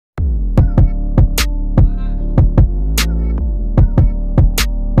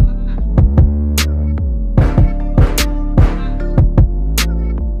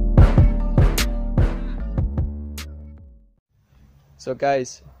So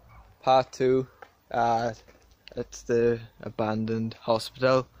guys, part 2, it's the abandoned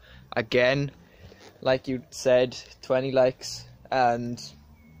hospital. Again, like you said, 20 likes and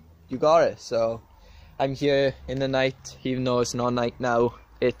you got it. So I'm here in the night, even though it's not night now.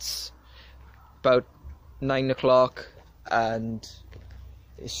 It's about 9 o'clock and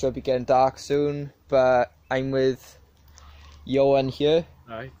it should be getting dark soon, but I'm with Ioan here.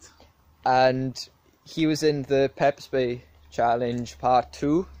 Right. And he was in the pepper spray challenge part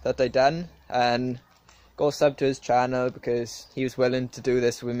 2 that I done, and go sub to his channel because he was willing to do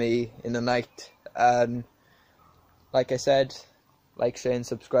this with me in the night. And like I said, like, share and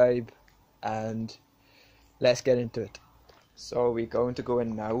subscribe, and let's get into it. So we're going to go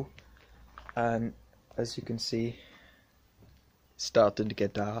in now, and as you can see, it's starting to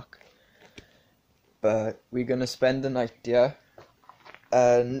get dark, but we're gonna spend the night here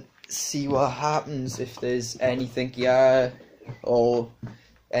and see what happens, if there's anything here or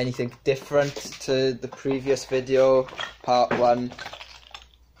anything different to the previous video, part 1,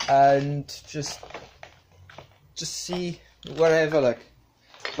 and just see whatever, like.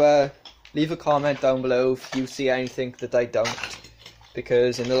 But leave a comment down below if you see anything that I don't,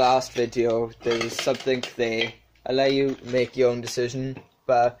 because in the last video there was something there. I'll let you make your own decision,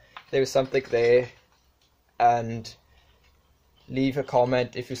 but there was something there, and leave a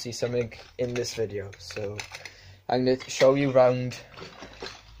comment if you see something in this video. So I'm going to show you around.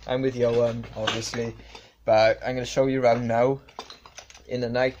 I'm with Ioan, obviously, but I'm going to show you around now in the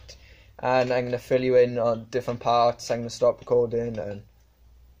night, and I'm going to fill you in on different parts. I'm going to stop recording and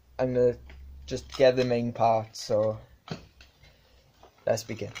I'm going to just get the main part. So let's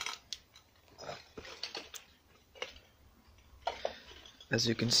begin. As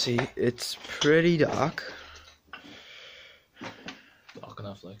you can see, it's pretty dark. Dark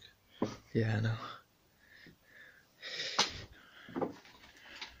enough, like. Yeah, I know.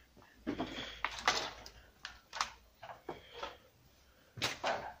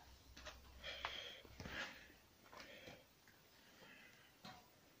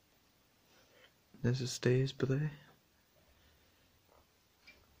 There's the stairs below.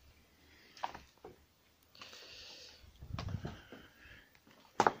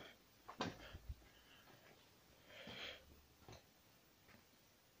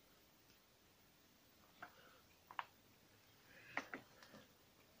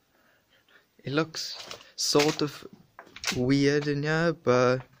 It looks sort of weird in here,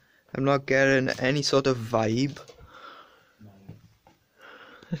 but I'm not getting any sort of vibe.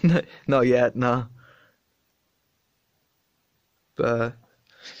 No. Not yet, no. But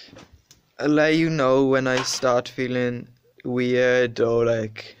I'll let you know when I start feeling weird, or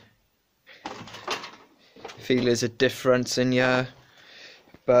like feel there's a difference in here.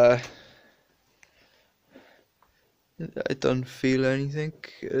 But I don't feel anything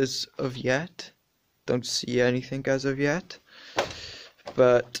as of yet. Don't see anything as of yet.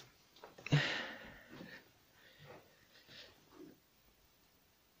 But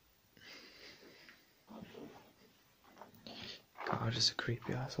God, it's a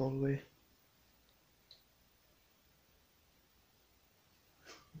creepy ass hallway.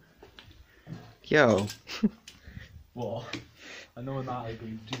 Yo. What? I know that I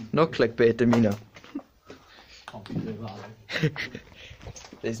agree too. No clickbait, me now. Can't be doing that, like.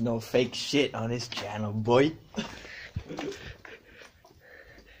 There's no fake shit on this channel, boy. Look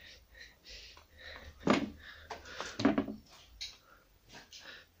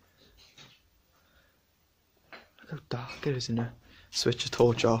how dark it is in there. Switch the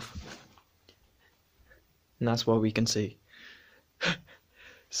torch off, and that's what we can see.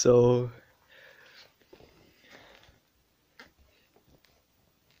 So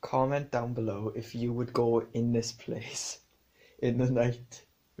comment down below if you would go in this place in the night,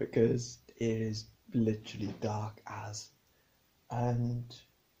 because it is literally dark as, and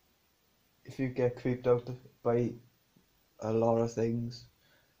if you get creeped out by a lot of things,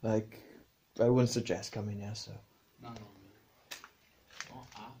 like, I wouldn't suggest coming here. So No, man. Not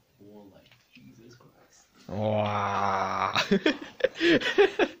at all, like, Jesus Christ. wow.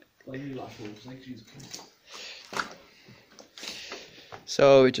 Like you like Jesus Christ.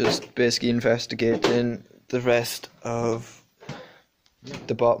 So we're just basically investigating the rest of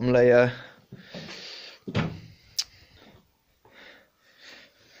the bottom layer.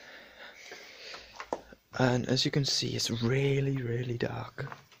 And as you can see, it's really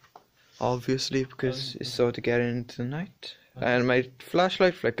dark. Obviously, because it's sort of getting into the night. And my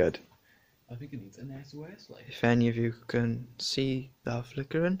flashlight flickered. I think it needs an SOS, like. If any of you can see that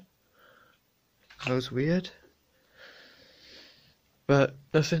flickering. That was weird. But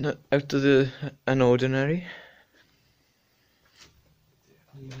nothing out of the unordinary.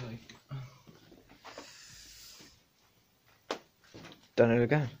 like. Done it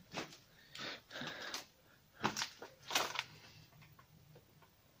again.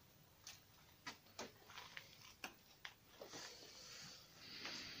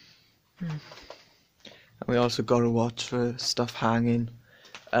 And we also got to watch for stuff hanging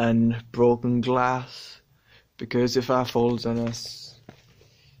and broken glass, because if that falls on us,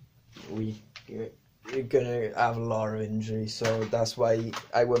 we're gonna have a lot of injuries. So that's why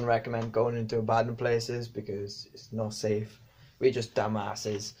I wouldn't recommend going into abandoned places, because it's not safe. We're just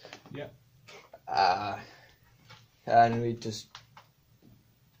dumbasses. Yeah. And we just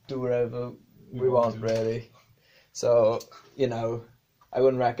do whatever we want, really. So, you know, I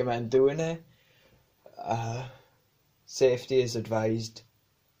wouldn't recommend doing it. Safety is advised,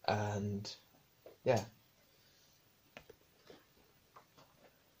 and yeah.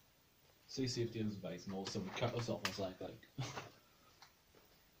 Say safety is advice, and also we cut us off like.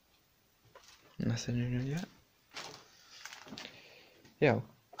 Nothing in it yet. Yo.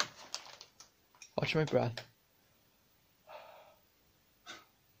 Watch my breath.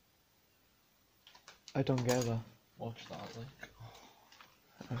 I don't get that. Watch that, like.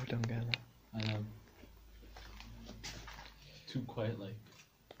 I don't get that. I know. Too quiet, like.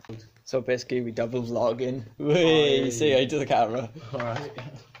 So basically we double vlogging. Wait, say hi to the camera. Alright.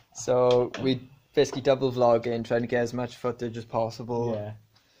 So we basically double vlogging, trying to get as much footage as possible. Yeah.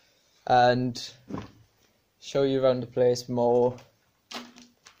 And show you around the place more.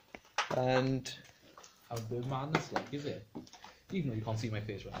 And How the madness, like, is it? Even though you can't see my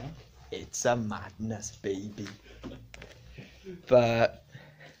face right now. it's a madness, baby. But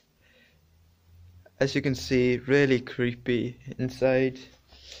as you can see, really creepy inside.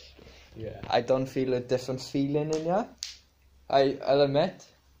 Yeah. I don't feel a different feeling in here, I'll admit.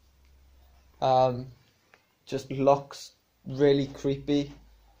 Just looks really creepy.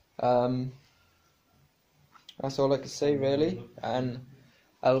 That's all I can say, really. And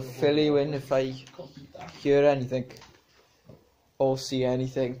I'll fill you in if I hear anything or see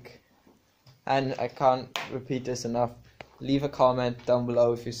anything. And I can't repeat this enough. Leave a comment down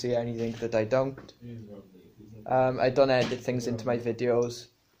below if you see anything that I don't. I don't edit things into my videos.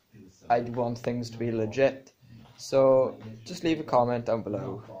 I want things to be legit. So just leave a comment down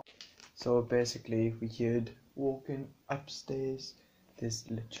below. So basically we heard walking upstairs. There's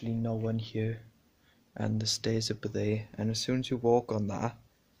literally no one here. And the stairs up there. And as soon as you walk on that,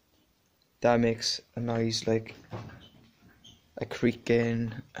 that makes a noise like a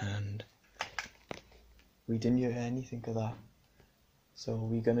creaking, and we didn't hear anything of that. So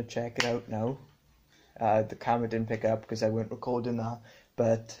we're gonna check it out now. The camera didn't pick up because I weren't recording that,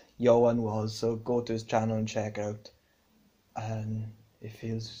 but Ioan was, so go to his channel and check it out. And it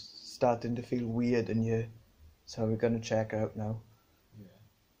feels starting to feel weird in here, so we're gonna check it out now.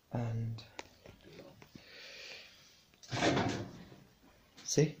 Yeah. And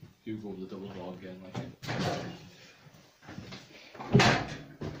see? You go with the double vlog again, like.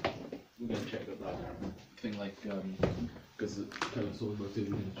 We're gonna check out that thing, like, because Kylum Scourfield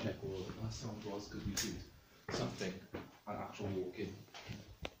did, we're gonna check what the last sound was, because we did something, an actual walk-in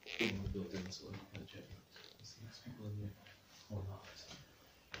in the building, so we're gonna check out. There's the next people in there or not.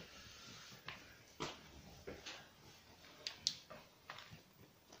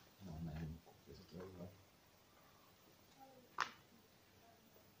 Oh man, there's a door there.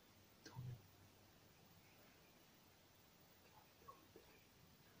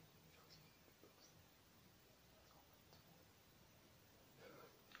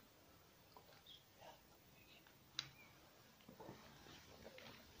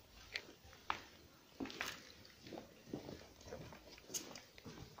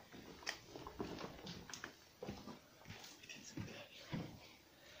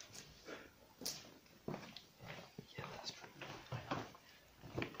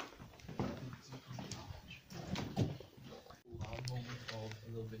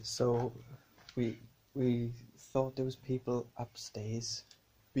 So we thought there was people upstairs.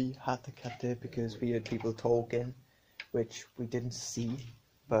 We had to cut it because we heard people talking, which we didn't see,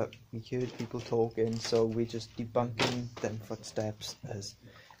 but we heard people talking, so we just debunking them footsteps as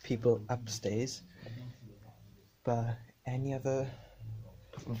people upstairs. But any other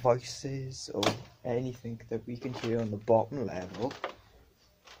voices or anything that we can hear on the bottom level,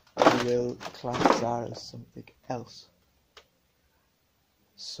 we will class that as something else.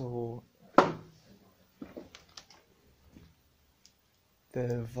 So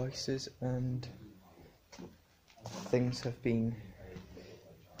the voices and things have been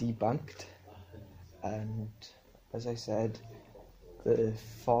debunked, and as I said, the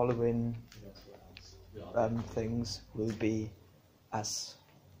following things will be us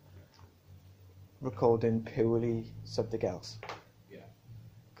recording purely something else. Yeah.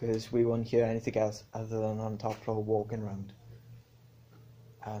 Because we won't hear anything else other than on top floor walking around.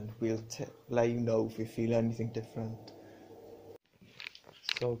 And we'll let you know if we feel anything different.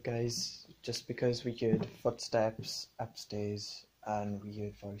 So guys, just because we heard footsteps upstairs and we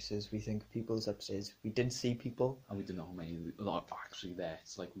heard voices, we think people's upstairs. We didn't see people. And we don't know how many are actually there.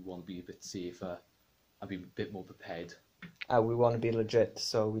 It's like we want to be a bit safer and be a bit more prepared. We want to be legit,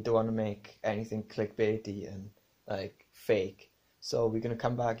 so we don't want to make anything clickbaity and like fake. So we're going to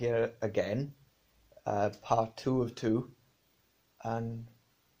come back here again, part 2 of 2, and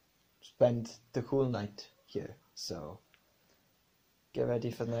spend the cool night here. So get ready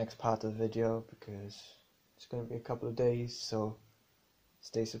for the next part of the video because it's going to be a couple of days, so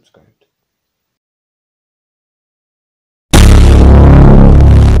stay subscribed.